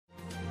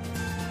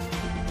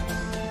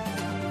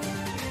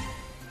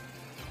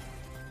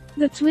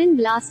The twin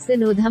blasts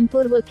in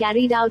Udhampur were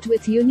carried out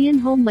with Union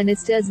Home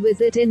Minister's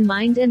visit in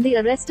mind, and the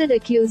arrested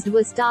accused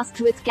was tasked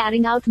with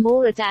carrying out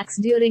more attacks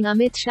during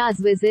Amit Shah's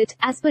visit,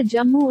 as per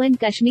Jammu and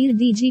Kashmir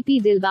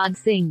DGP Dilbag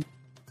Singh.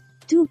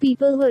 2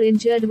 people were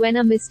injured when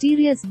a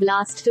mysterious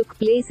blast took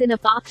place in a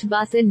parked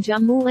bus in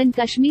Jammu and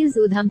Kashmir's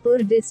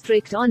Udhampur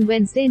district on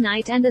Wednesday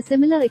night, and a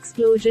similar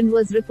explosion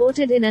was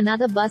reported in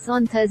another bus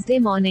on Thursday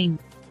morning.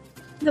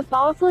 The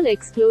powerful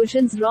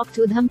explosions rocked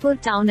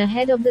Udhampur town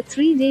ahead of the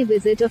 3-day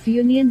visit of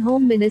Union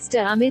Home Minister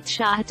Amit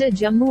Shah to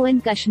Jammu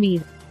and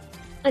Kashmir.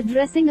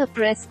 Addressing a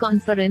press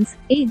conference,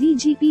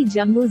 ADGP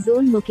Jammu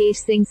Zone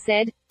Mukesh Singh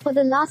said, "For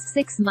the last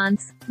 6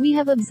 months, we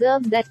have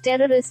observed that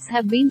terrorists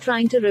have been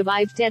trying to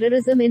revive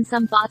terrorism in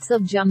some parts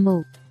of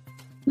Jammu.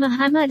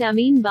 Muhammad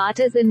Amin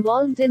Bhatt is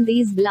involved in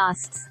these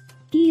blasts.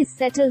 He is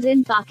settled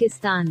in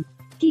Pakistan.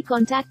 He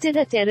contacted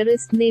a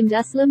terrorist named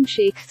Aslam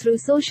Sheikh through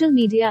social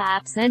media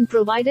apps and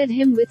provided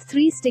him with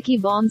 3 sticky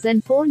bombs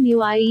and 4 new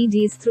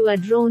IEDs through a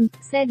drone,"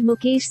 said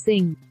Mukesh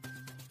Singh.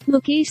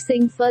 Mukesh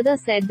Singh further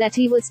said that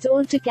he was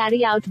told to carry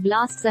out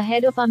blasts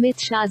ahead of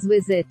Amit Shah's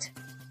visit.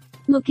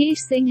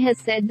 Mukesh Singh has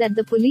said that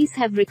the police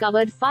have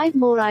recovered 5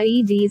 more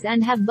IEDs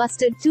and have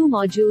busted 2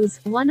 modules,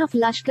 one of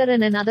Lashkar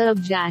and another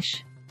of Jaish.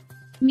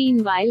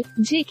 Meanwhile,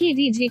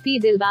 JKDGP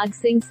Dilbag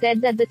Singh said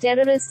that the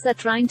terrorists are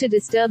trying to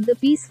disturb the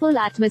peaceful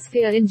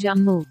atmosphere in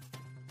Jammu.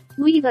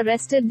 "We've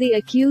arrested the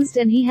accused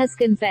and he has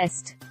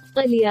confessed."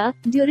 Earlier,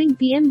 during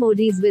PM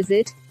Modi's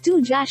visit, 2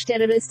 Jaish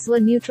terrorists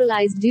were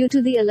neutralized due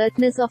to the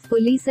alertness of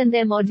police and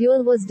their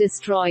module was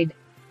destroyed.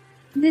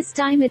 This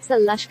time it's a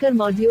Lashkar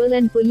module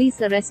and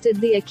police arrested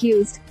the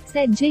accused,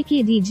 said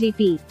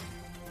JKDGP.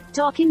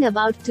 Talking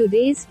about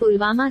today's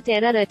Pulwama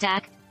terror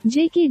attack,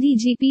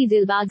 JKDGP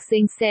Dilbag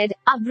Singh said,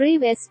 "Our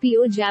brave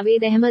SPO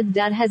Javed Ahmed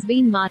Dar has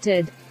been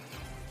martyred.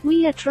 We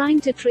are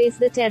trying to trace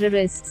the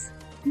terrorists.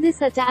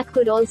 This attack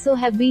could also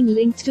have been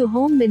linked to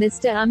Home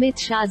Minister Amit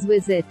Shah's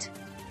visit."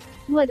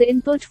 With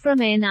input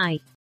from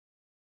NI.